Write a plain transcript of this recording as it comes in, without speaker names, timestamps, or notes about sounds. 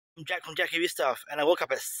I'm Jack from Jack Review Stuff, and I woke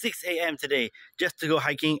up at 6 a.m. today just to go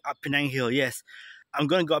hiking up Penang Hill. Yes, I'm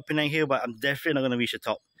going to go up Penang Hill, but I'm definitely not going to reach the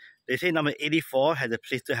top. They say number 84 has a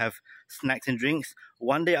place to have snacks and drinks.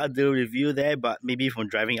 One day I'll do a review there, but maybe from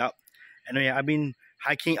driving up. Anyway, I've been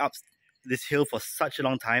hiking up this hill for such a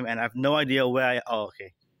long time, and I have no idea where oh,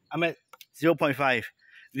 okay. I'm at 0.5.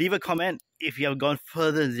 Leave a comment if you have gone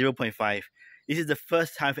further than 0.5. This is the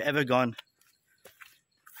first time I've ever gone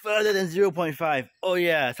further than 0.5. Oh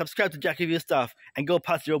yeah, subscribe to Jack Review Stuff and go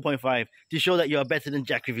past 0.5 to show that you are better than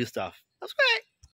Jack Review Stuff. Subscribe!